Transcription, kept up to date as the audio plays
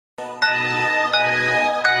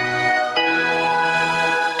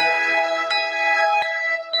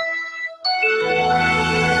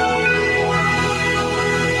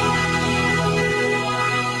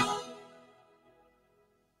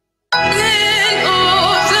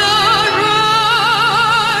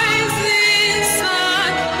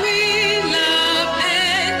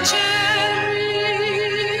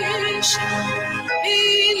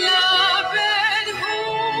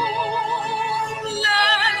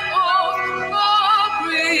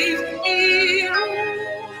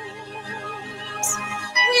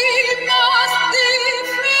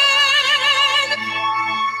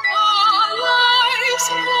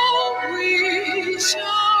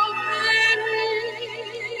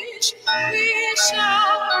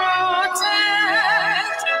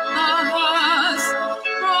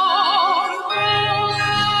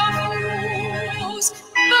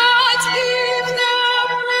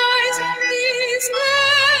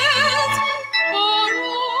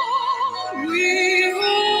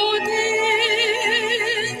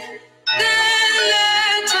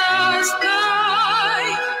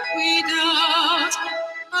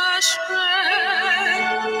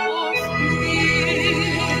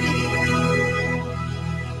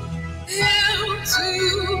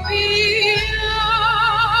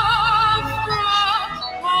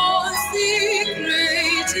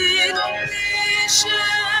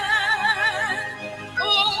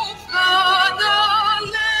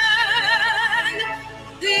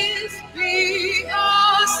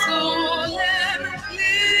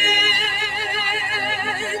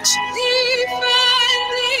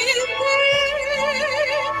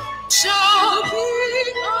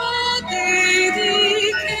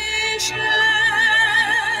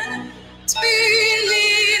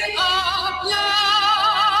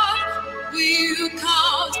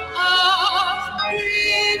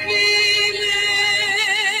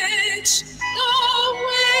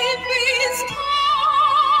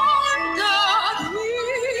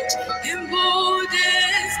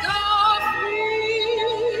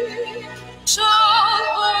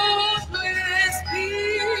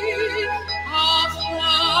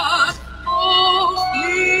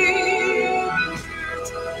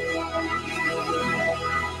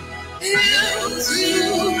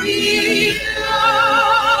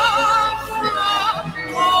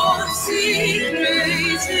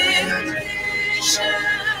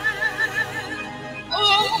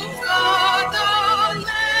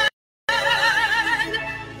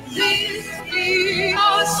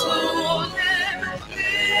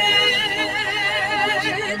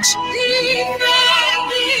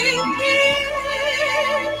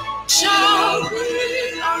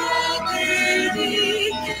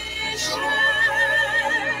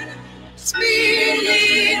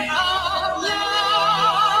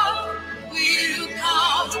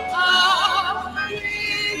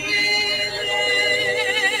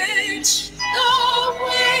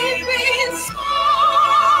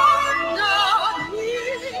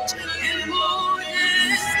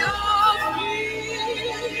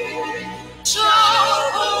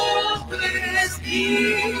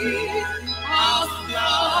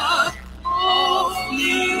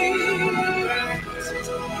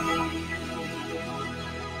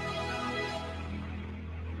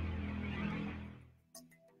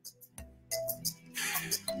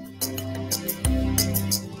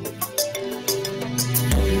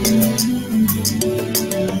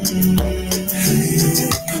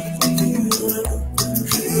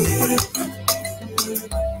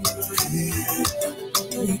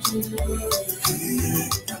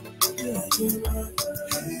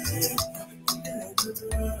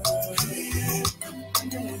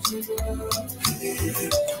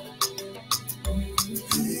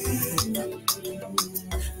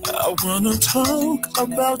I wanna talk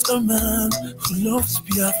about a man who loves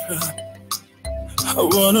Biafra. I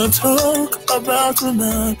wanna talk about a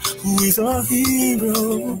man who is a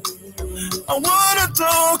hero. I wanna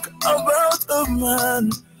talk about a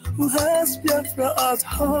man who has Biafra at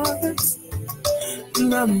heart.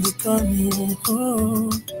 Nnamdi Kanu,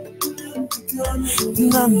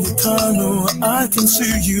 Nnamdi Kanu, I can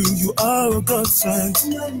see you, you are a godsend.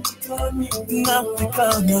 Nnamdi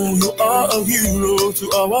Kanu, you are a hero to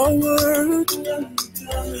our world.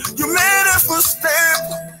 You made a footstep,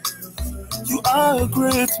 you are a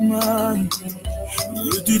great man.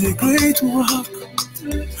 You did a great work,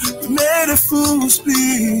 you made a full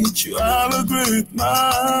speech, you are a great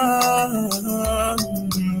man.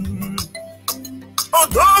 Oh,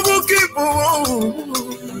 double keep on.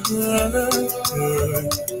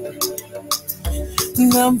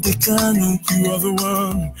 Nnamdi Kanu, you are the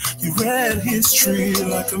one. You read history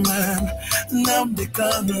like a man. Nnamdi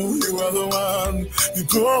Kanu, you are the one. You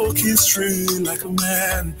broke history like a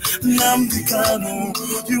man. Nnamdi Kanu,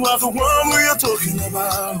 you are the one we are talking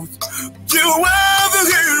about. You are the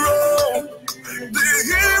hero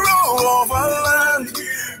of our land.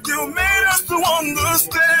 You made us to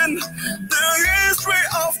understand the history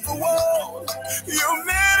of the world. You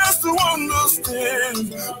made us to understand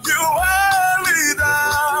you are leader.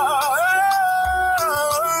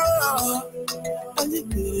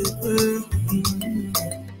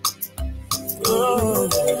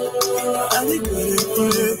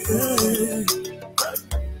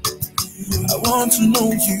 I want to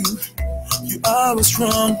know you. You are a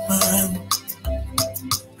strong man.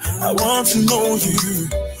 I want to know you.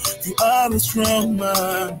 You are a strong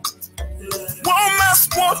man. One man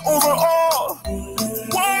sport over all.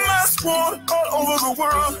 One man sport all over the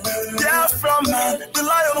world. Biafra man, the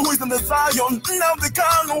lion who is in the Zion. Nnamdi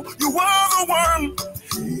Kanu, you are the one.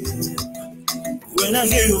 When I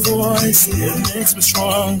hear your voice, it makes me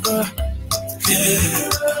stronger. Yeah.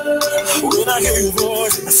 When I hear your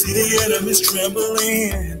voice, I see the enemies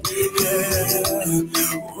trembling.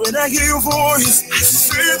 Yeah. When I hear your voice, I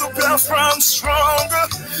see the Biafra stronger.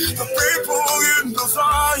 The people in the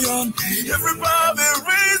Zion, everybody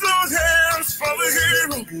raise their hands for the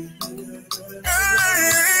hero.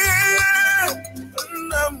 Hey,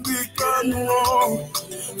 Nnamdi Kanu,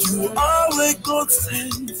 you are a God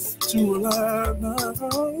sent to learn.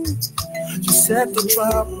 You set the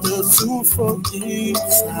trap, the zoo for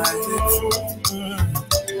inside it.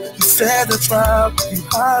 You set the trap, you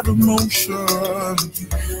had emotion.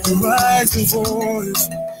 You rise your voice,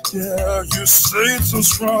 yeah, you say it so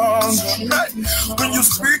strong. When you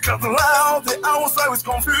speak out loud, the outside is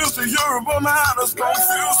confused. The Yoruba man is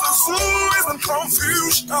confused. The zoo is in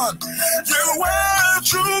confusion. You are a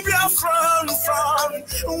true Biafran son.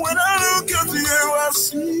 When I look at you, I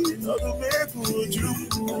see other people you.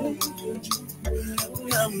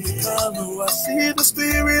 Nnamdi Kanu, I see the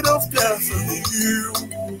spirit of Biafra in you.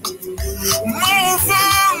 Move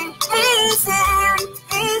on, move on,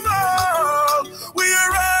 move on. We are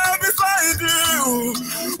right beside you.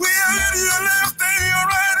 We are in your left and your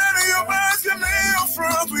right and your back and your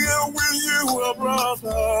front. We are with you, our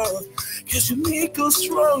brother. Cause you make us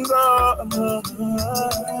stronger.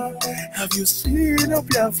 Have you seen a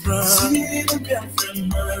Biafra?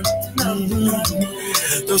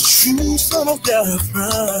 The true son of Biafra.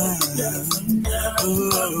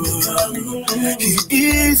 He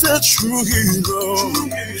is a true hero.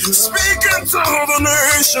 Speaking to the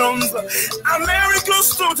nations, America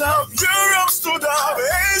stood up, Europe stood up,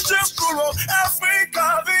 Asia stood up,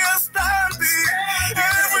 Africa, they are standing.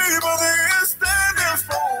 Everybody is standing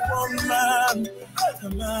for one man.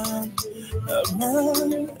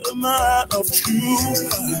 A man of true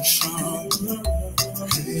passion.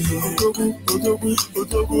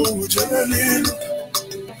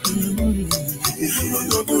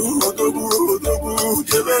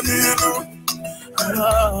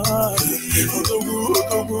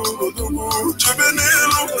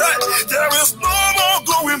 There is no more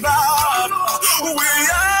going back. We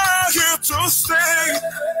are here to stay.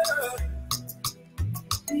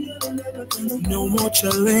 No more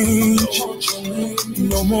challenge,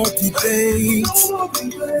 no more debates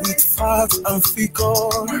with facts and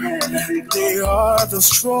figures. They are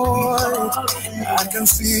destroyed. I can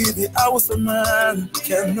see the Hausa man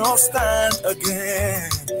cannot stand again.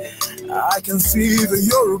 I can see the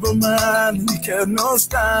Yoruba man, he cannot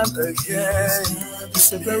stand again. He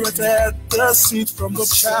separated the seed from the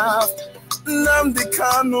chaff. Nnamdi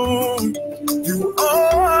Kanu, you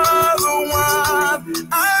are the one.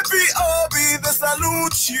 IBOB, they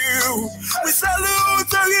salute you. We salute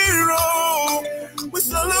the hero. We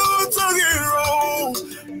salute the hero.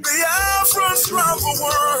 Biafrans round the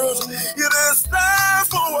world. It is time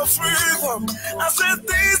for our freedom. I said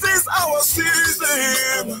this is our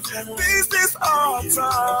season. This is our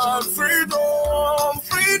time. Freedom,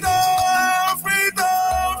 freedom,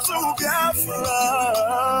 freedom to Biafra.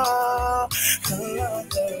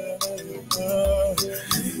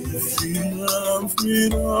 Freedom,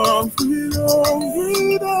 freedom, freedom,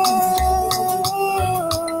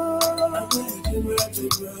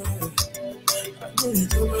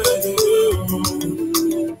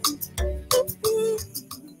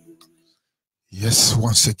 Yes,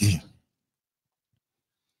 once again,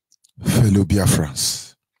 fellow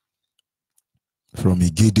Biafrans, from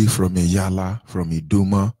Igede, from Iyala, from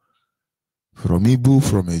Idoma, from Ibu,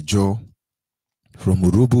 from Ejo, from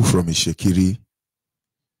Urubu, from Ishekiri,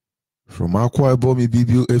 from Akwa Ibom,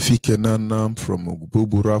 Ibibio, Efi, Kenanam, from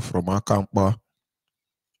Ogbobura, from Akampa,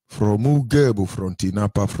 from Ugebo, from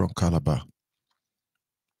Tinapa, from Calabar.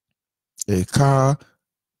 A car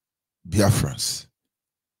Biafrans,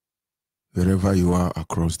 wherever you are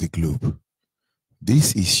across the globe.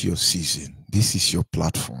 This is your season. This is your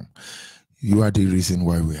platform. You are the reason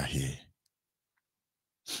why we are here.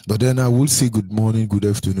 But then I will say good morning, good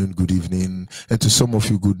afternoon, good evening, and to some of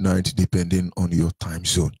you, good night, depending on your time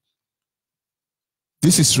zone.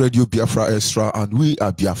 This is Radio Biafra Extra, and we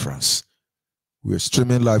are Biafrans. We are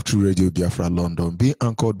streaming live through Radio Biafra London, being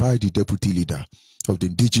anchored by the deputy leader of the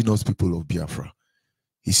indigenous people of Biafra.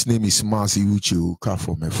 His name is Mazi Uche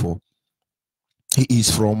Ukafomefo. He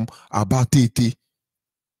is from Abatete.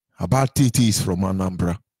 Abatete is from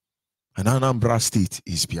Anambra. And Anambra State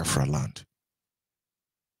is Biafra land.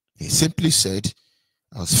 He simply said,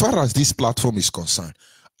 as far as this platform is concerned,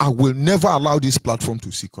 I will never allow this platform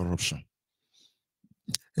to see corruption.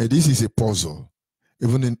 And this is a puzzle.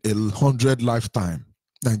 Even in 100 lifetime,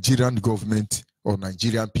 Nigerian government or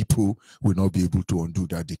Nigerian people will not be able to undo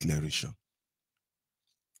that declaration.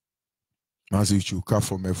 Mazi Uche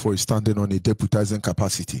from F4 is standing on a deputizing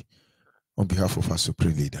capacity on behalf of our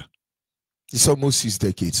supreme leader. It's almost 6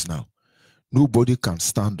 decades now. Nobody can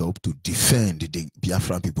stand up to defend the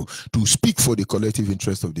Biafran people, to speak for the collective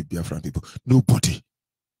interest of the Biafran people. Nobody.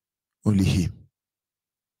 Only him.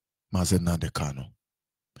 Mazi Nnamdi Kanu.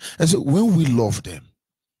 And so when we love them,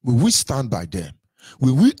 when we stand by them,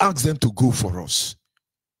 when we ask them to go for us,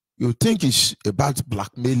 you think it's about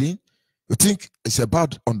blackmailing? You think it's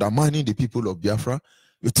about undermining the people of Biafra?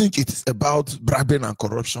 You think it's about bribing and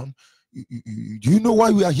corruption? Do you know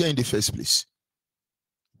why we are here in the first place?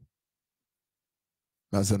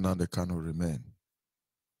 Mazi Nnamdi Kanu remain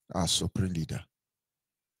our supreme leader.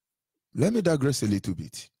 Let me digress a little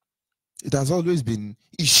bit. It has always been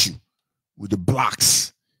issue with the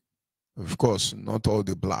blacks. Of course, not all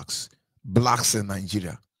the blacks. Blacks in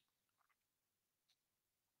Nigeria.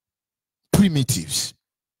 Primitives.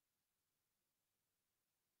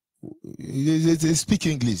 They speak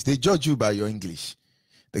English. They judge you by your English.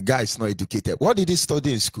 The guy is not educated. What did he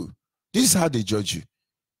study in school? This is how they judge you.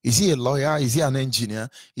 Is he a lawyer? Is he an engineer?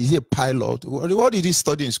 Is he a pilot? What did he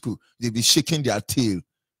study in school? They'll be shaking their tail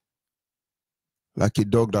like a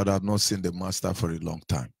dog that had not seen the master for a long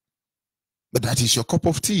time. But that is your cup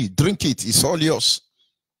of tea. Drink it. It's all yours.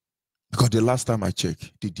 Because the last time I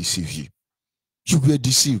checked, they deceive you. You were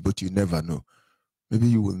deceived, but you never know. Maybe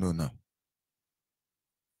you will know now.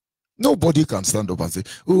 Nobody can stand up and say,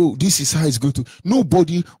 oh, this is how it's going to.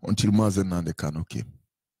 Nobody until Mazi Nnamdi Kanu came.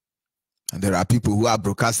 And there are people who are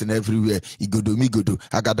broadcasting everywhere. Igodomigodo,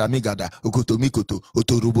 Agadamigada, Okotomikoto,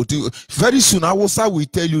 Otoroboto. Very soon, Awosa will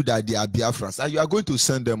tell you that they are Biafrans, and you are going to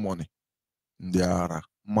send them money. They are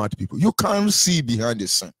mad people. You can't see behind the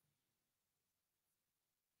sun.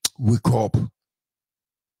 Wake up.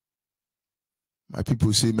 My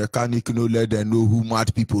people say, mechanic no let them know who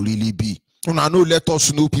mad people really be. Una no let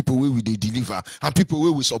us know people where we they deliver and people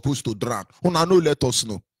where we supposed to drown. Una no let us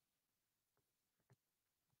know.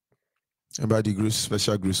 And by the grace,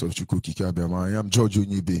 special grace of Chukwu Kikabiama, I am George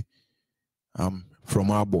Onyibe. I'm from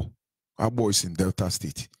Abo. Abo is in Delta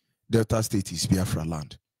State. Delta State is Biafra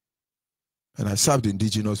land. And I served the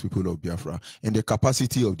indigenous people of Biafra in the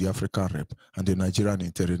capacity of the African Rep and the Nigerian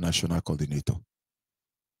International Coordinator.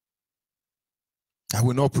 I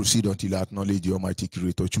will not proceed until I acknowledge the Almighty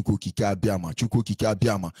Creator, Chukwu Kikabiama. Chukwu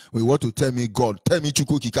Kikabiama. When you want to tell me God, tell me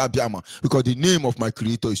Chukwu Kikabiama, because the name of my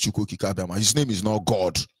Creator is Chukwu Kikabiama. His name is not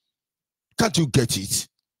God. Can't you get it?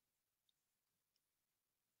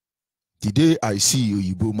 The day I see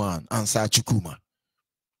Oyibo man, answer Chukuma.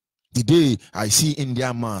 The day I see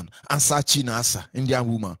Indian man, answer Chinasa, Indian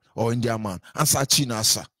woman or Indian man, answer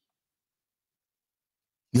Chinasa.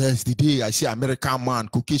 Yes, the day I see American man,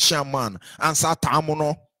 Caucasian man, answer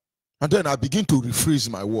Tamono. And then I begin to rephrase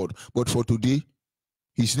my word. But for today,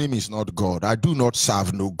 his name is not God. I do not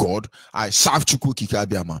serve no God. I serve Chukwu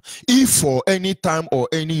Kikabiama. If for any time or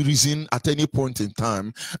any reason, at any point in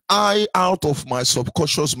time, I, out of my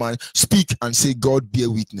subconscious mind, speak and say, God bear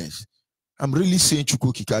witness, I'm really saying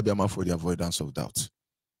Chukwu Kikabiama for the avoidance of doubt.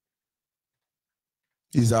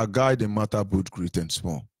 He's our guide in matter both great and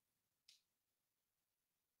small.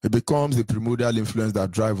 He becomes the primordial influence that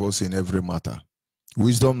drives us in every matter.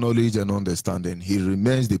 Wisdom, knowledge, and understanding. He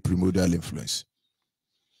remains the primordial influence.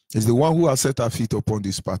 He's the one who has set our feet upon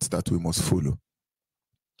this path that we must follow.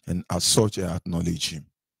 And as such, I acknowledge him.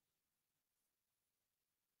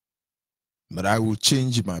 But I will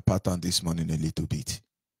change my pattern this morning a little bit.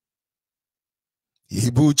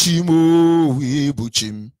 Ibuchimo,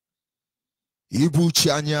 Ibuchim.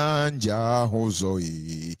 Ibuchanya nja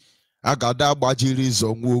hozoi. Agada bajiri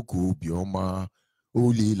zonwoku bioma.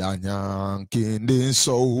 Olilanya nkende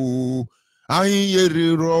so. Anyị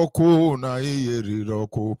yeriri ọkụ na anyị yeriri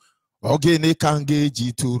ọkụ. Ogene kange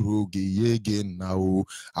jituru gị yege na o.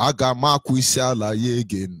 Aga m akwụ isi ala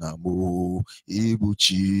yege na mo.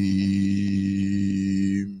 Ibuchi.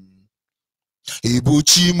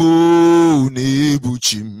 Ibuchi mo na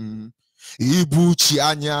ibuchi m. Ibuchi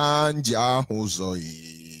anya nji ahụ ụzọ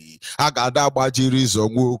agada gbajiri zọ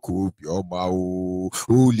nwoke obiọma o.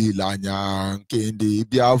 Olileanya nke ndị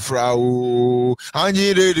Biafra o.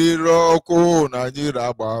 Anyị rerere ọkụ na anyị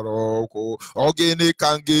ragbara ọkụ. Ogene ka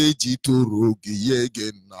m ga-eji toro gị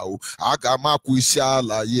yege nna o. Aga m akwụ isi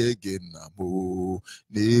ala yege nna m o.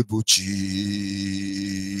 Na-ebuchi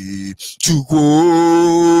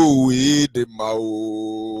Chukwu ịdị mma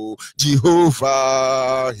o.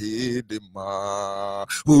 Jehova ịdị mma.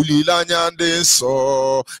 Olileanya ndị nsọ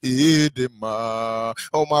ịdị mma.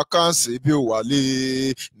 Ọmaka nsị bi ụwale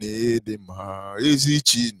na ịdị mma. Ezi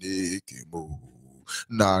Chineke m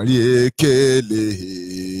narị ekele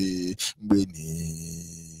mgbe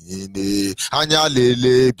niile. Anya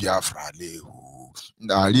lele Biafra lehu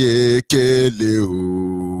narị ekele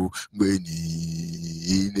mgbe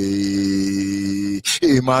niile.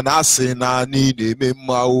 Ịma na asị na anyị na-eme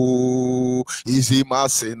mma o. Izi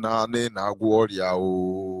masị na anyị na-agwọ ọrịa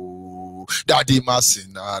o. Dadi masị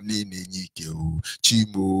na anyị na-enye ike o.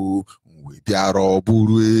 Chimo mgbe bịara ọ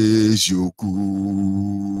bụrụ eziokwu.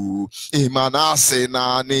 Ịma na asị na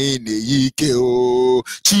anyị na-enye ike o.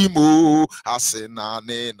 Chimo asị na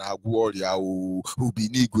anyị na-agwọ ọrịa o. Obi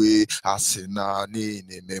n'igwe asị na anyị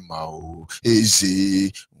na-eme ma o.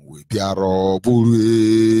 Eze mgbe bịara ọ bụrụ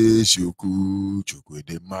eziokwu. Chukwu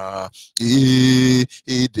dị mma.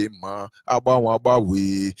 Ịdị mma. Agbanwe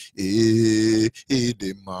agbanwe. Ịdị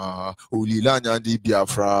mma. Olileanya ndị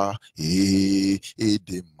Biafra.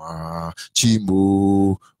 Ịdị mma.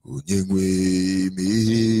 Chimo onye nwe m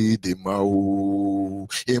ịdị mma o.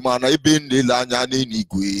 Ịma na ebe nlele anya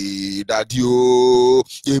n'eluigwe dadi o.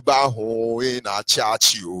 Ebe ahụ ị na-achị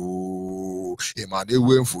achị o. Ịma na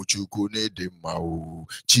ewe mfu Chukwu na-ịdị mma o.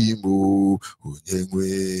 Chimo onye nwe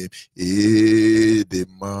m ịdị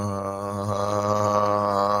mma.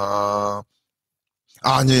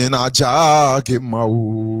 Anyị na-aja gị mma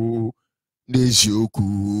o. N'eziokwu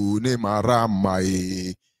n'ịmara mma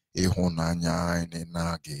ịhụnanya anyị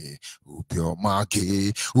na gị. Obiọma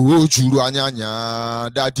gị o juru anya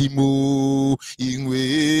dadi mo. Inwe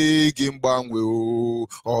gị mgbanwe o.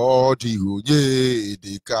 Ọ dịghị onye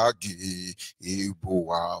dịka gị. Ịbụ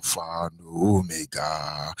Alfa na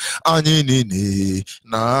Omega. Anyị niile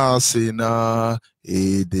na-asị na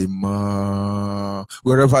ịdị mma.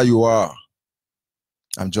 Wherever you are,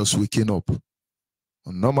 I'm just waking up.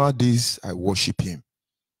 On normal days, I worship him.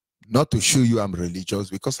 Not to show you I'm religious,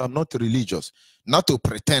 because I'm not religious. Not to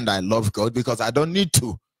pretend I love God, because I don't need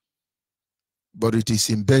to. But it is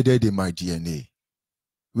embedded in my DNA.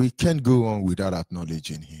 We can't go on without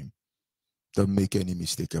acknowledging him. Don't make any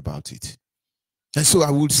mistake about it. And so I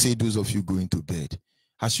would say, those of you going to bed,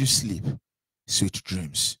 as you sleep, sweet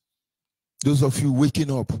dreams. Those of you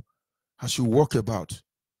waking up, as you walk about,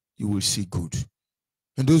 you will see good.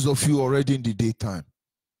 And those of you already in the daytime,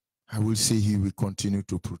 I will say he will continue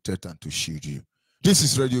to protect and to shield you. This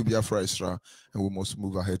is Radio Biafra Isra, and we must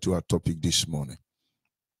move ahead to our topic this morning.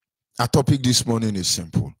 Our topic this morning is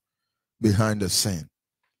simple: behind the scene.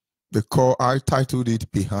 Because I titled it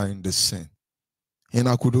Behind the Scene. And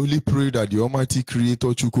I could only pray that the Almighty Creator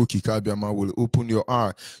Chukwu Kikabiama will open your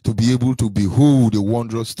eye to be able to behold the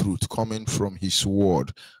wondrous truth coming from his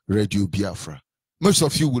word, Radio Biafra. Most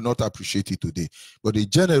of you will not appreciate it today, but a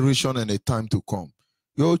generation and a time to come,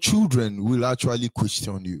 your children will actually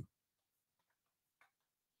question you.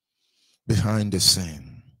 Behind the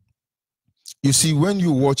scene. You see, when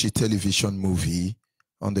you watch a television movie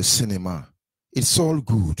on the cinema, it's all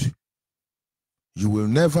good. You will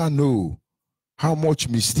never know how much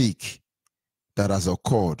mistake that has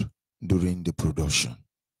occurred during the production.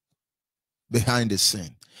 Behind the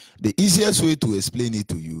scene. The easiest way to explain it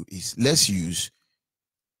to you is, let's use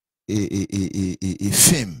a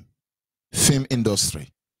film industry.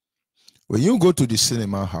 When you go to the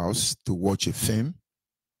cinema house to watch a film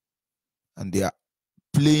and they are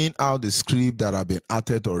playing out the script that have been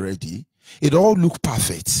acted already, it all looks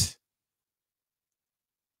perfect.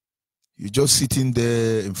 You're just sitting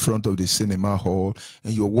there in front of the cinema hall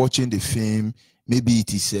and you're watching the film. Maybe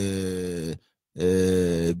it is a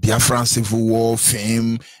Biafran Civil War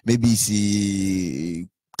film. Maybe it's a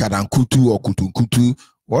Kadankutu or Kutunkutu.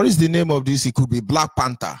 What is the name of this? It could be Black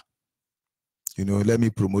Panther. You know, let me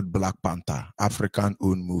promote Black Panther,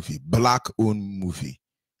 African-owned movie, Black-owned movie.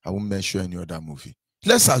 I won't mention any other movie.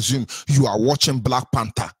 Let's assume you are watching Black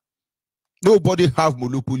Panther. Nobody have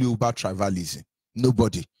monopoly over tribalism.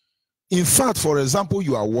 Nobody. In fact, for example,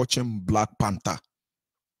 you are watching Black Panther.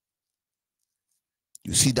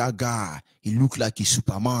 You see that guy, he look like he's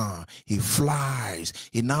Superman. He flies.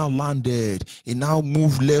 He now landed. He now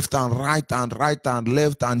moved left and right and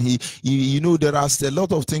left. And he you know, there are a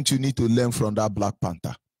lot of things you need to learn from that Black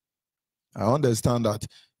Panther. I understand that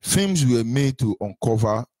films were made to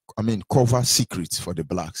cover secrets for the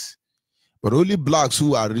blacks. But only blacks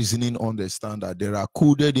who are reasoning understand that there are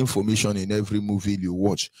coded information in every movie you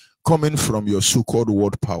watch coming from your so-called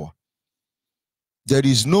world power. There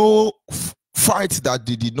is no fight that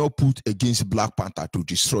they did not put against Black Panther to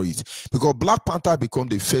destroy it. Because Black Panther became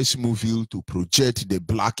the first movie to project the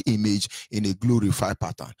black image in a glorified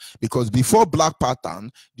pattern. Because before Black Panther,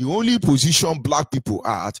 the only position black people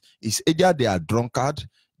are at is either they are drunkard,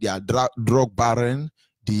 they are drug baron,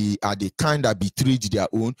 they are the kind that betrayed their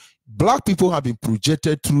own. Black people have been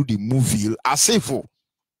projected through the movie as evil.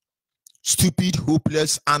 Stupid,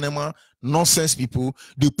 hopeless, animal, nonsense people.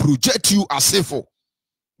 They project you as evil.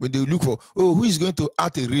 When they look for, oh, who is going to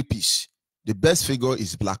act a rapist? The best figure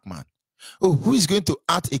is black man. Oh, who is going to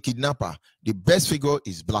act a kidnapper? The best figure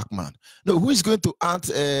is black man. No, who is going to act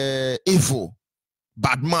evil,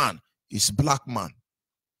 bad man? Is black man.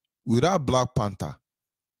 Without Black Panther,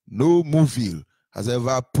 no movie has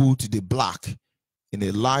ever put the black in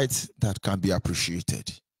a light that can be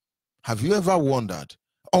appreciated. Have you ever wondered?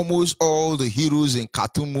 Almost all the heroes in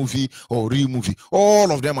cartoon movie or real movie,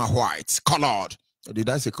 all of them are white, colored. Did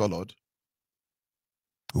I say colored?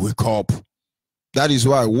 Wake up. That is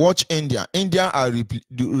why watch India. India are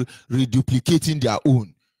reduplicating their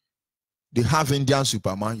own. They have Indian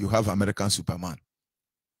Superman, you have American Superman.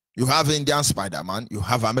 You have Indian Spider-Man, you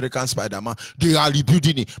have American Spider-Man. They are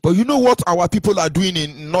rebuilding it. But you know what our people are doing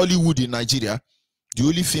in Nollywood in Nigeria? The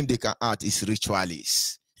only film they can act is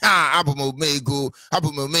ritualists. They are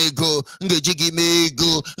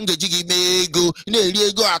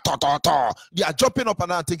jumping up and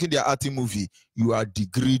down taking their acting movie. You are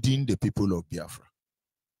degrading the people of Biafra.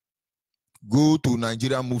 Go to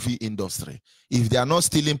Nigerian movie industry. If they are not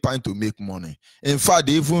stealing pine to make money, in fact,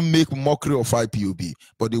 they even make mockery of IPOB,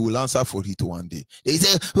 but they will answer for it one day. They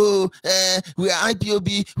say, oh, we are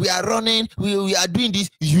IPOB, we are running, we are doing this.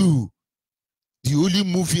 The only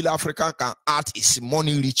movie Africa can act is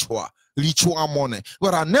money ritual money.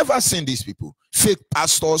 But I've never seen these people, fake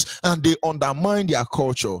pastors, and they undermine their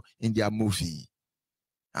culture in their movie.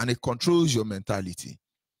 And it controls your mentality.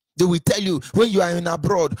 They will tell you, when you are in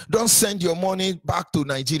abroad, don't send your money back to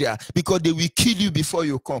Nigeria because they will kill you before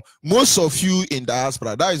you come. Most of you in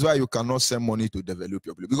diaspora, that is why you cannot send money to develop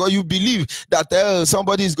your place. Because you believe that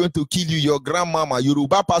somebody is going to kill you. Your grandmama,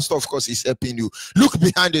 Yoruba pastor, of course, is helping you. Look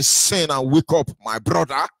behind the scene and wake up, my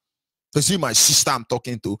brother. To see my sister I'm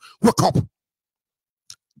talking to. Wake up.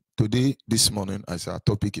 Today, this morning, I said our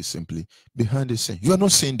topic is simply behind the scene. You are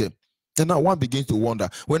not seeing them. Then now one begins to wonder.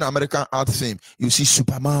 When American art film, you see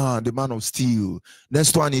Superman, the Man of Steel.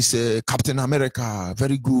 Next one is Captain America,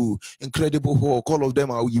 very good, Incredible Hulk. All of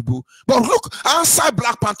them are Onyibe. But look outside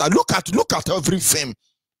Black Panther. Look at every film.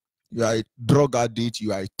 You are a drug addict.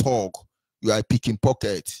 You are a thug. You are a picking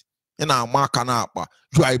pocket. You are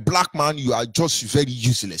a black man. You are just very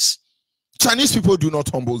useless. Chinese people do not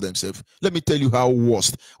humble themselves. Let me tell you how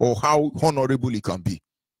worst or how honorable it can be.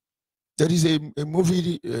 There is a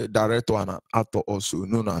movie director and an actor also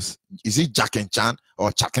known as, is it Jack and Chan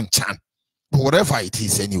or Jack and Chan? Whatever it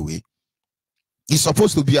is anyway. He's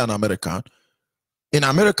supposed to be an American. In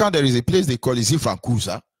America, there is a place they call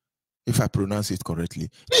Vancouver, if I pronounce it correctly.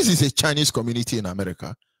 This is a Chinese community in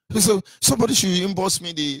America. So somebody should inbox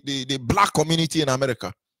me the black community in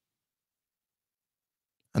America.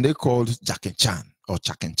 And they called Jack and Chan or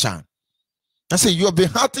Jack and Chan. I say, you have been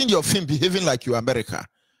hurting your film behaving like you America.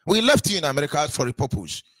 We left you in America for a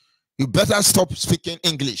purpose. You better stop speaking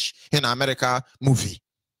English in America movie.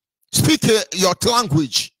 Speak your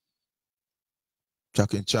language.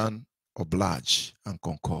 Jack and Chan oblige and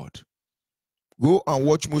concord. Go and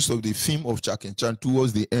watch most of the film of Jack and Chan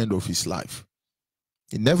towards the end of his life.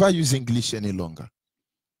 He never used English any longer.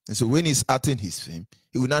 And so when he's acting his film,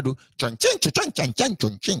 he will not do chan chan chan chan chan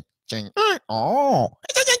chan chan chan. Oh,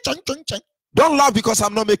 chan chan chan. Don't laugh because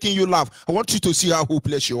I'm not making you laugh. I want you to see how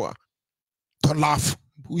hopeless you are. Don't laugh.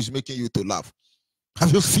 Who is making you to laugh?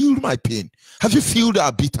 Have you felt my pain? Have you felt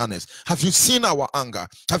our bitterness? Have you seen our anger?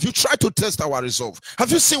 Have you tried to test our resolve?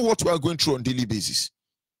 Have you seen what we are going through on a daily basis?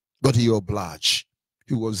 But he obliged.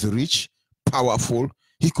 He was rich, powerful.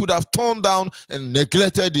 He could have turned down and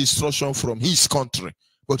neglected the instruction from his country.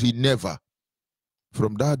 But he never.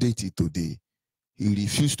 From that day to today, he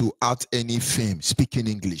refused to act any film speaking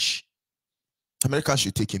English. America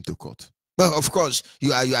should take him to court. Well, of course,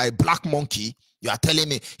 you are a black monkey. You are telling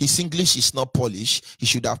me his English is not polished. He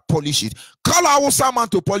should have polished it. Call our man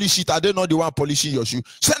to polish it. Are they not the one polishing your shoe?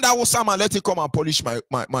 Send our man, let him come and polish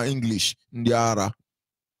my English. Ndiara.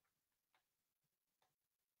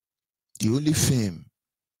 The only film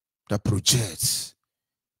that projects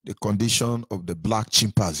the condition of the black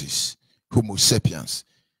chimpanzees, Homo sapiens,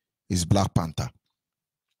 is Black Panther.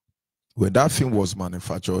 When that film was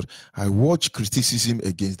manufactured, I watched criticism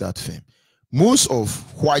against that film. Most of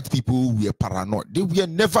white people were paranoid. They were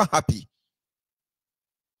never happy.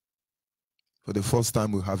 For the first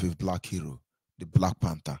time, we have a black hero, the Black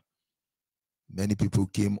Panther. Many people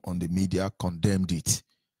came on the media, condemned it.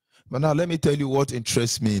 But now let me tell you what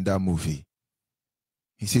interests me in that movie.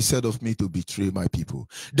 He said of me to betray my people,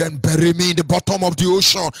 then bury me in the bottom of the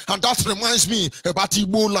ocean. And that reminds me about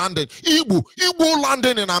Igbo landing. Igbo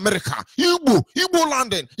landing in America. Igbo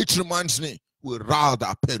landing. It reminds me, we'd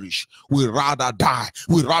rather perish. We'd rather die.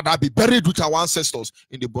 We'd rather be buried with our ancestors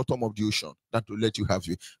in the bottom of the ocean than to let you have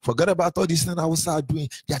you. Forget about all this thing I was doing.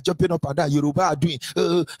 They are jumping up and down. Yoruba are doing.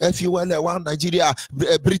 If you will, one Nigeria,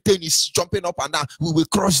 Britain is jumping up and down. We will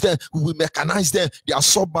crush them. We will mechanize them. Their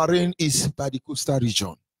submarine is by the coastal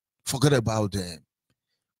region. Forget about them.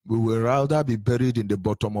 We will rather be buried in the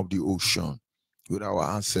bottom of the ocean with our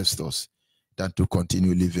ancestors than to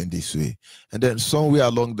continue living this way. And then somewhere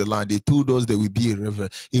along the line, they told us there will be a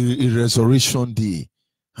resurrection day.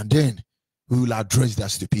 And then we will address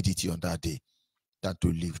that stupidity on that day than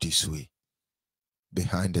to live this way.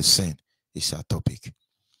 Behind the scene is our topic.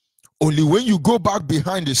 Only when you go back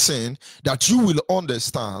behind the scene that you will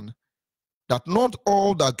understand that not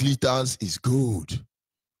all that glitters is gold.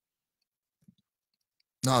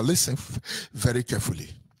 Now listen very carefully.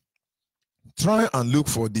 Try and look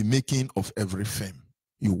for the making of every film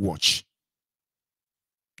you watch.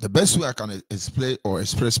 The best way I can explain or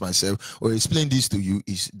express myself or explain this to you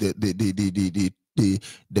is the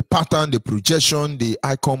pattern, the projection, the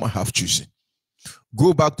icon I have chosen.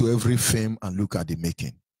 Go back to every film and look at the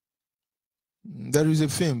making. There is a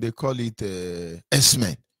film, they call it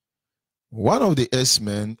S-Men. One of the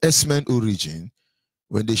S-Men Origin,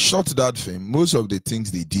 when they shot that film, most of the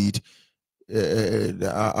things they did,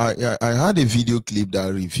 I had a video clip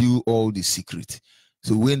that reviewed all the secret.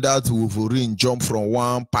 So when that Wolverine jumped from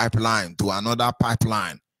one pipeline to another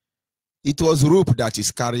pipeline, it was rope that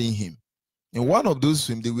is carrying him. In one of those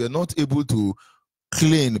films, they were not able to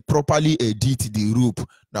properly edit the rope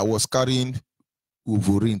that was carrying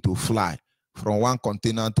Wolverine to fly from one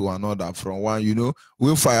container to another, from one,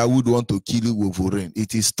 when firewood want to kill Wolverine,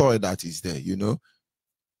 it is toy that is there,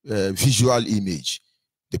 visual image.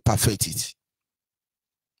 They perfect it.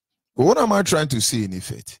 But what am I trying to say in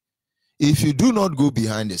effect? If you do not go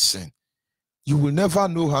behind the scene, you will never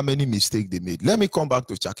know how many mistakes they made. Let me come back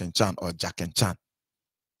to Jack and Chan or Jack and Chan.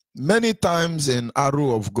 Many times in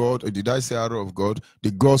Arrow of God, or did I say Arrow of God?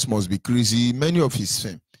 The gods must be crazy. Many of his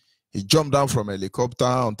film, he jumped down from a helicopter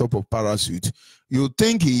on top of parachute. You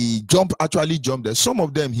think he actually jumped there. Some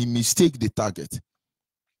of them, he mistake the target.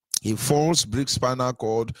 He falls, breaks spinal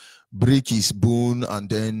cord, break his bone, and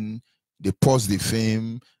then they pause the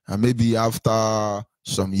film, and maybe after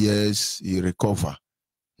some years, he recover.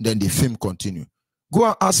 Then the film continue. Go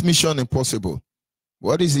and ask Mission Impossible.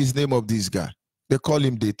 What is his name of this guy? They call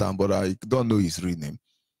him Dayton, but I don't know his real name.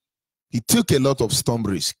 He took a lot of storm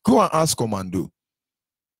risk. Go and ask Commando.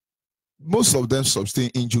 Most of them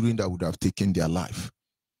sustained injury that would have taken their life.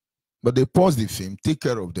 But they pause the film, take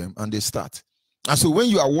care of them, and they start. And so when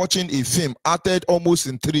you are watching a film acted almost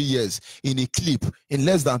in 3 years in a clip in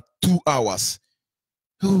less than 2 hours,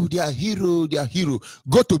 oh, they are hero, they are hero.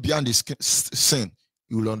 Go to behind the scene.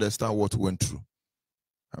 You will understand what went through.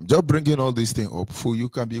 I'm just bringing all these things up for you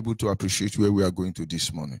can be able to appreciate where we are going to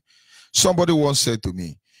this morning. Somebody once said to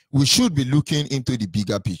me, we should be looking into the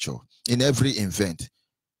bigger picture in every event.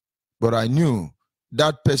 But I knew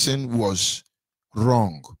that person was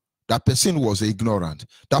wrong. That person was ignorant.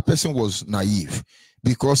 That person was naive.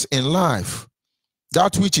 Because in life,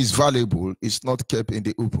 that which is valuable is not kept in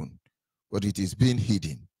the open, but it is being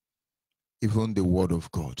hidden. Even the word of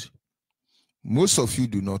God. Most of you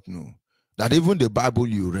do not know that even the Bible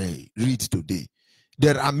you read today,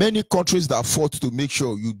 there are many countries that fought to make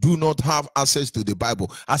sure you do not have access to the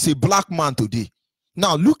Bible. As a black man today,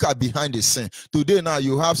 now look at behind the scene. Today now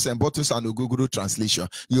you have St. Bottles and Ogogoro translation,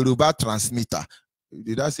 Yoruba transmitter.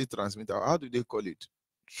 Did I say transmitter? How do they call it?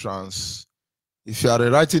 If you are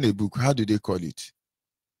writing a book, how do they call it?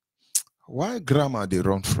 Why grammar they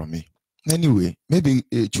run from me? Anyway, maybe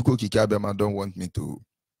Chuko Kikabema don't want me to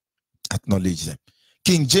acknowledge them.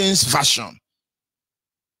 King James Version.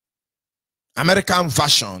 American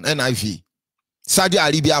version, NIV. Saudi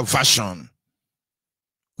Arabia version.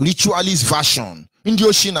 Ritualist version.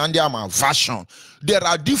 Indian and Yama version. There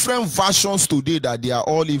are different versions today that they are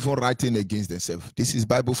all even writing against themselves. This is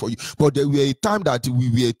Bible for you. But there were a time that we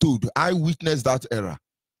were told, I witnessed that era.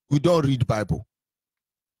 We don't read Bible.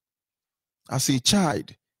 As a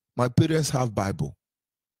child, my parents have Bible.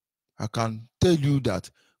 I can tell you that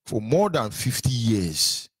for more than 50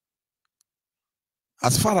 years,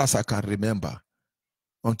 as far as I can remember,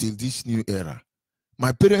 until this new era,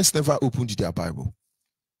 my parents never opened their Bible.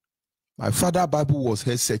 My father's Bible was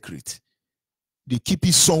her secret. They keep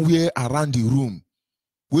it somewhere around the room.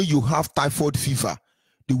 Where you have typhoid fever,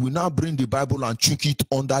 they will now bring the Bible and chuck it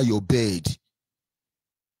under your bed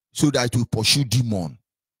so that it will pursue demon.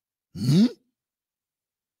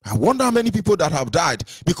 I wonder how many people that have died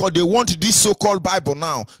because they want this so-called Bible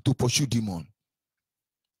now to pursue demon.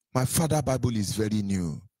 My father's Bible is very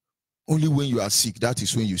new. Only when you are sick, that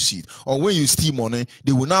is when you see it. Or when you steal money,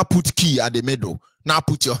 they will now put key at the middle. Now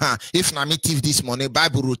put your hand. If not me thief this money,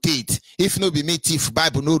 Bible rotate. If no be me thief,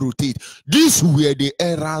 Bible no rotate. These were the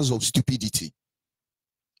errors of stupidity.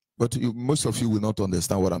 But most of you will not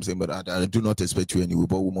understand what I'm saying, but I do not expect you anyway,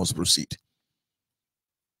 but we must proceed.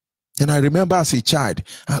 And I remember as a child,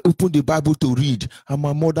 I opened the Bible to read, and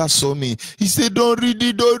my mother saw me. He said, don't read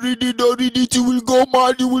it, don't read it, don't read it. You will go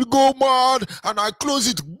mad, you will go mad. And I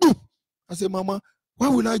closed it. Boom. I said, Mama, why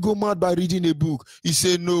will I go mad by reading a book? He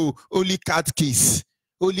said, no, only catechist,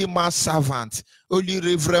 only mass servant, only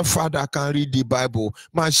reverend father can read the Bible.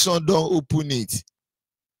 My son, don't open it.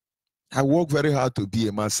 I work very hard to be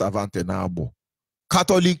a mass servant in Abo.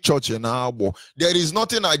 Catholic church in Abo. There is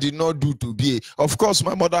nothing I did not do to be. Of course,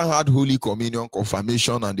 my mother had Holy Communion,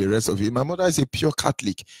 confirmation, and the rest of it. My mother is a pure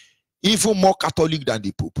Catholic, even more Catholic than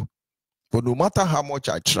the Pope. But no matter how much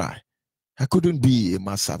I try, I couldn't be a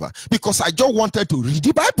mass servant because I just wanted to read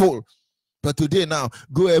the Bible. But today now,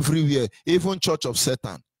 go everywhere. Even Church of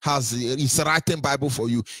Satan is writing Bible for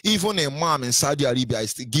you. Even a mom in Saudi Arabia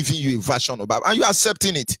is giving you a version of Bible, and you're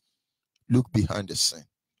accepting it. Look behind the sin.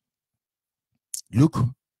 Look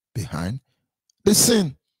behind the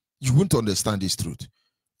sin. You won't understand this truth.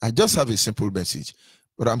 I just have a simple message,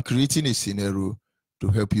 but I'm creating a scenario to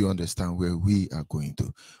help you understand where we are going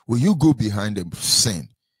to. When you go behind the sin,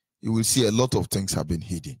 you will see a lot of things have been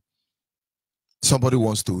hidden. Somebody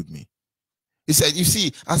once told me, he said, you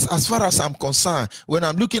see, as far as I'm concerned, when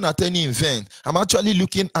I'm looking at any event, I'm actually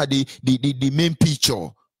looking at the main picture,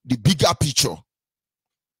 the bigger picture.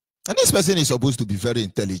 And this person is supposed to be very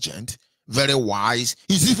intelligent, very wise.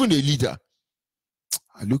 He's even a leader.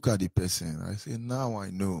 I look at the person, I say, now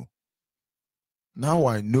I know. Now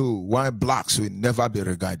I know why blacks will never be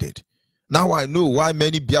regarded. Now I know why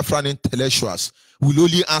many Biafran intellectuals will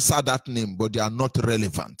only answer that name, but they are not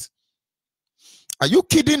relevant. Are you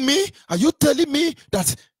kidding me? Are you telling me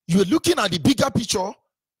that you're looking at the bigger picture?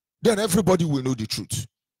 Then everybody will know the truth.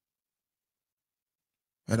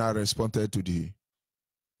 And I responded to the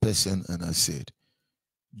person and I said,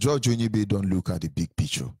 George Onyibe, don't look at the big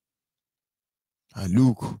picture. I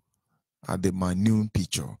look at the minute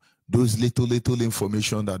picture, those little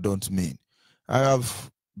information that don't mean. I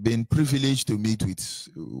have been privileged to meet with,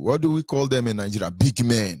 what do we call them in Nigeria? Big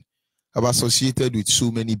men. I've associated with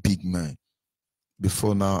so many big men.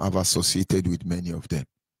 Before now, I've associated with many of them.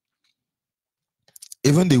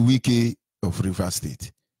 Even the Wike of River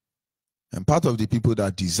State. I'm part of the people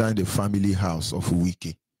that designed the family house of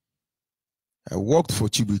Wike. I worked for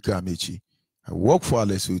Chibuike Amechi. I worked for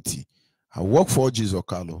Alesoti. I worked for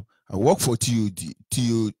Jizokalo. I worked for TOG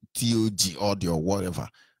Audio, whatever.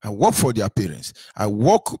 I worked for their parents. I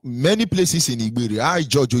worked many places in Igbiri. I,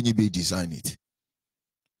 George Onyibe, designed it.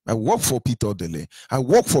 I worked for Peter Dele. I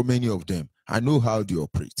worked for many of them. I know how they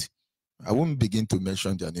operate. I won't begin to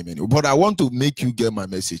mention their name anymore, but I want to make you get my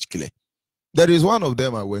message clear. There is one of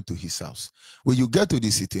them, I went to his house. When you get to the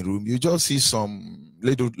sitting room, you just see some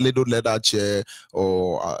little leather chair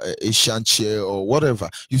or Asian chair or whatever.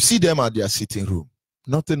 You see them at their sitting room.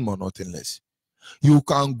 Nothing more, nothing less. You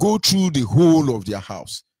can go through the whole of their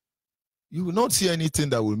house. You will not see anything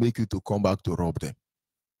that will make you to come back to rob them.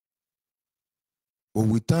 But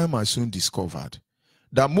with time, I soon discovered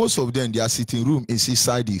that most of them, their sitting room is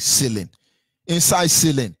inside the ceiling. Inside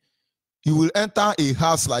ceiling. You will enter a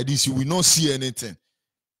house like this, you will not see anything.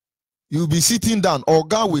 You will be sitting down, or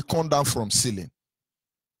God will come down from ceiling.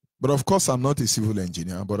 But of course, I'm not a civil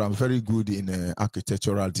engineer, but I'm very good in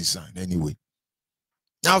architectural design anyway.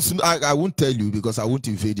 Now, I won't tell you because I won't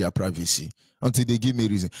invade their privacy until they give me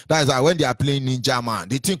reason. That is why when they are playing Ninja Man,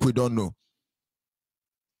 they think we don't know.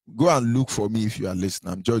 Go and look for me if you are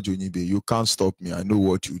listening. I'm George Onyibe. You can't stop me. I know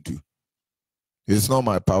what you do. It's not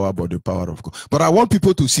my power, but the power of God. But I want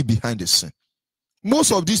people to see behind the scene.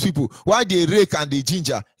 Most of these people, why they rake and they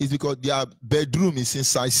ginger, is because their bedroom is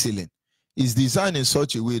inside ceiling. It's designed in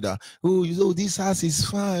such a way that, oh, you know, this house is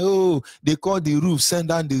fine. Oh, they call the roof, send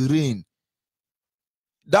down the rain.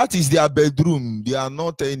 That is their bedroom. They are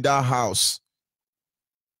not in that house.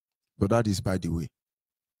 But that is by the way.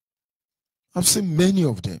 I've seen many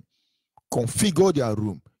of them configure their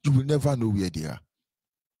room. You will never know where they are.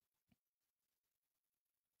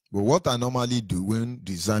 But what I normally do when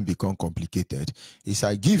design becomes complicated is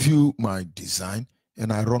I give you my design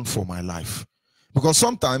and I run for my life. Because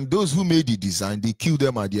sometimes those who made the design, they kill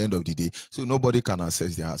them at the end of the day, so nobody can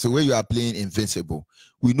access their house. So when you are playing invincible,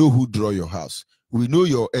 we know who draw your house. We know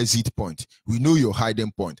your exit point. We know your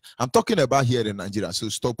hiding point. I'm talking about here in Nigeria, so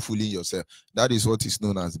stop fooling yourself. That is what is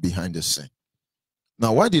known as behind the scene.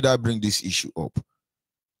 Now, why did I bring this issue up?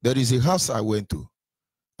 There is a house I went to,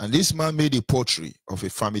 and this man made a portrait of a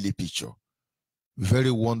family picture.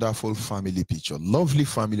 Very wonderful family picture. Lovely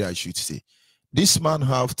family, I should say. This man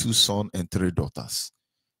have 2 sons and 3 daughters.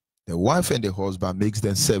 The wife and the husband makes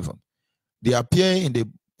them 7. They appear in the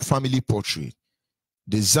family portrait,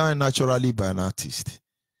 designed naturally by an artist.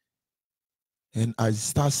 And I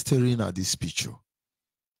start staring at this picture.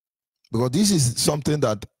 Because this is something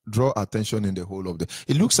that draw attention in the whole of the.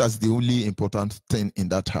 It looks as the only important thing in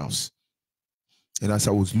that house. And as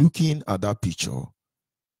I was looking at that picture,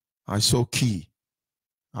 I saw key.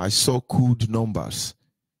 I saw code numbers.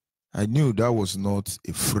 I knew that was not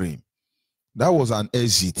a frame. That was an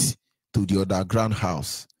exit to the underground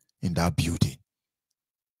house in that building.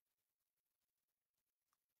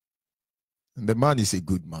 And the man is a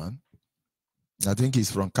good man. I think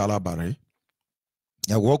he's from Calabari.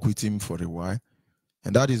 I worked with him for a while.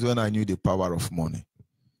 And that is when I knew the power of money.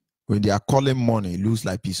 When they are calling money, it looks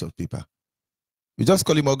like a piece of paper. You just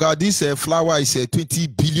call him, oh God, this flower is a 20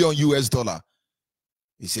 billion US dollar.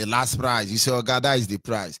 It's a last price. You say, oh God, that is the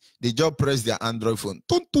price. They just press their Android phone.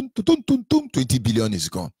 20 billion is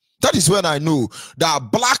gone. That is when I know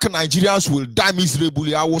that black Nigerians will die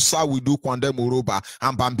miserably. Hausa will do Kwande Moroba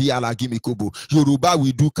and Bambi Alagimikobo. Yoruba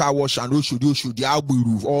will do car wash and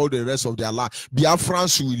Oshudi, all the rest of their life.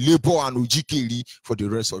 Biafrans will labor and Ojikiri for the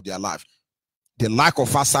rest of their life. The lack of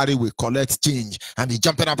Asari will collect change and be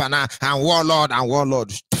jumping up and warlord.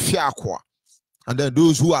 Fiakwa. And then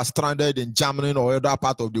those who are stranded in Germany or other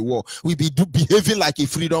part of the world will be behaving like a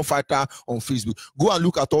freedom fighter on Facebook. Go and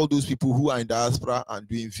look at all those people who are in diaspora and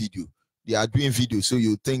doing video. They are doing video, so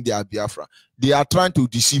you think they are Biafra. They are trying to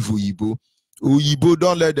deceive Onyibe. Onyibe,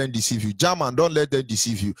 don't let them deceive you. German, don't let them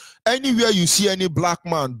deceive you. Anywhere you see any black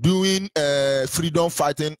man doing freedom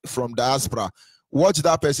fighting from diaspora, watch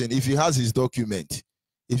that person. If he has his document,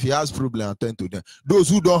 if he has problem, attend to them. Those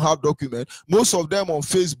who don't have document, most of them on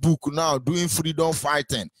Facebook now doing freedom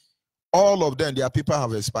fighting. All of them, their people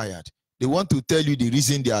have expired. They want to tell you the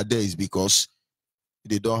reason they are there is because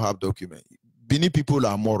they don't have document. Many people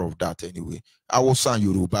are more of that anyway. Hausa and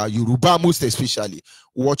Yoruba most especially.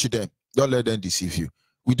 Watch them. Don't let them deceive you.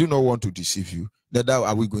 We do not want to deceive you. Neither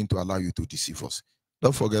are we going to allow you to deceive us.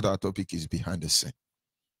 Don't forget our topic is behind the scene.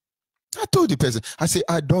 I told the person, I say,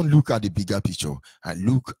 I don't look at the bigger picture. I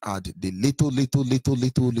look at the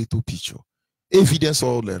little picture. Evidence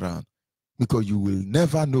all around. Because you will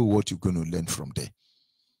never know what you're going to learn from there.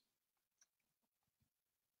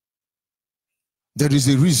 There is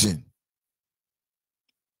a reason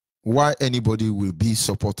why anybody will be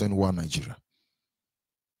supporting one Nigeria.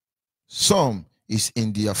 Some is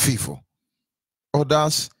in their favor.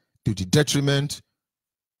 Others to the detriment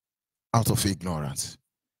out of ignorance.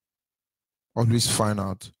 Always find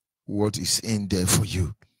out what is in there for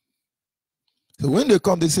you. So when they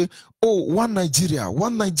come, they say, oh, one Nigeria,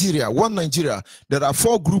 one Nigeria, one Nigeria. There are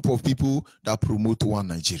 4 groups of people that promote one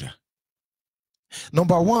Nigeria.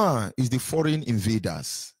 Number 1 is the foreign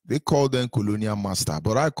invaders. They call them colonial master,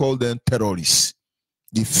 but I call them terrorists.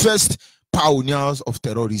 The first pioneers of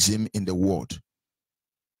terrorism in the world.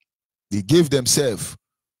 They gave themselves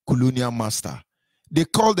colonial master. They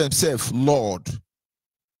call themselves Lord.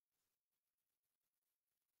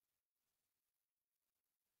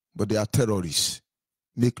 But they are terrorists.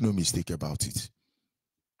 Make no mistake about it.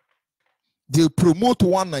 They promote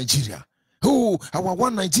one Nigeria. Oh, our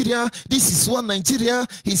one Nigeria. This is one Nigeria.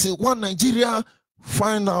 It's a one Nigeria.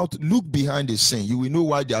 Find out, look behind the scene. You will know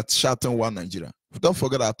why they are shouting one Nigeria. Don't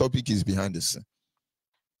forget our topic is behind the scene.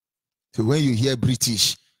 So when you hear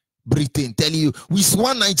Britain telling you, with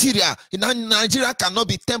one Nigeria, Nigeria cannot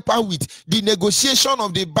be tampered with. The negotiation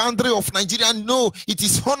of the boundary of Nigeria, no, it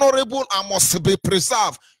is honorable and must be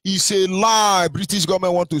preserved. It's a lie. British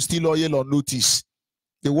government want to steal oil on notice.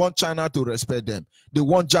 They want China to respect them. They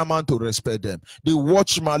want German to respect them. They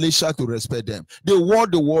want Malaysia to respect them. They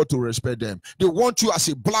want the world to respect them. They want you as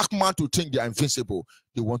a black man to think they are invincible.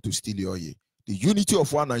 They want to steal your ear. The unity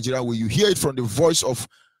of one Nigeria, where you hear it from the voice of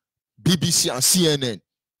BBC and CNN.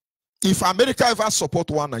 If America ever support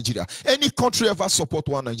one Nigeria, any country ever support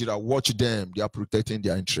one Nigeria, watch them. They are protecting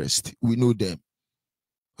their interest. We know them.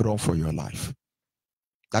 Run for your life.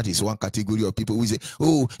 That is one category of people who say,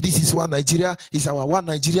 oh, this is one Nigeria, it's our one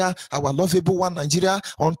Nigeria, our lovable one Nigeria,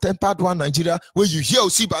 untempered one Nigeria. When you hear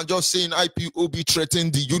Osibanjo saying IPOB threaten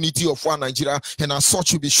the unity of one Nigeria, and as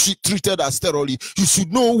such you be treated as terrorist, you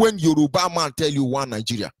should know when Yoruba man tell you one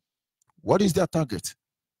Nigeria. What is their target?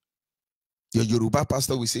 Your Yoruba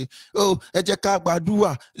pastor will say, oh, Ejeka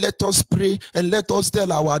Badua, let us pray and let us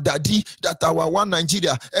tell our daddy that our one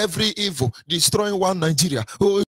Nigeria, every evil, destroying one Nigeria. Oh,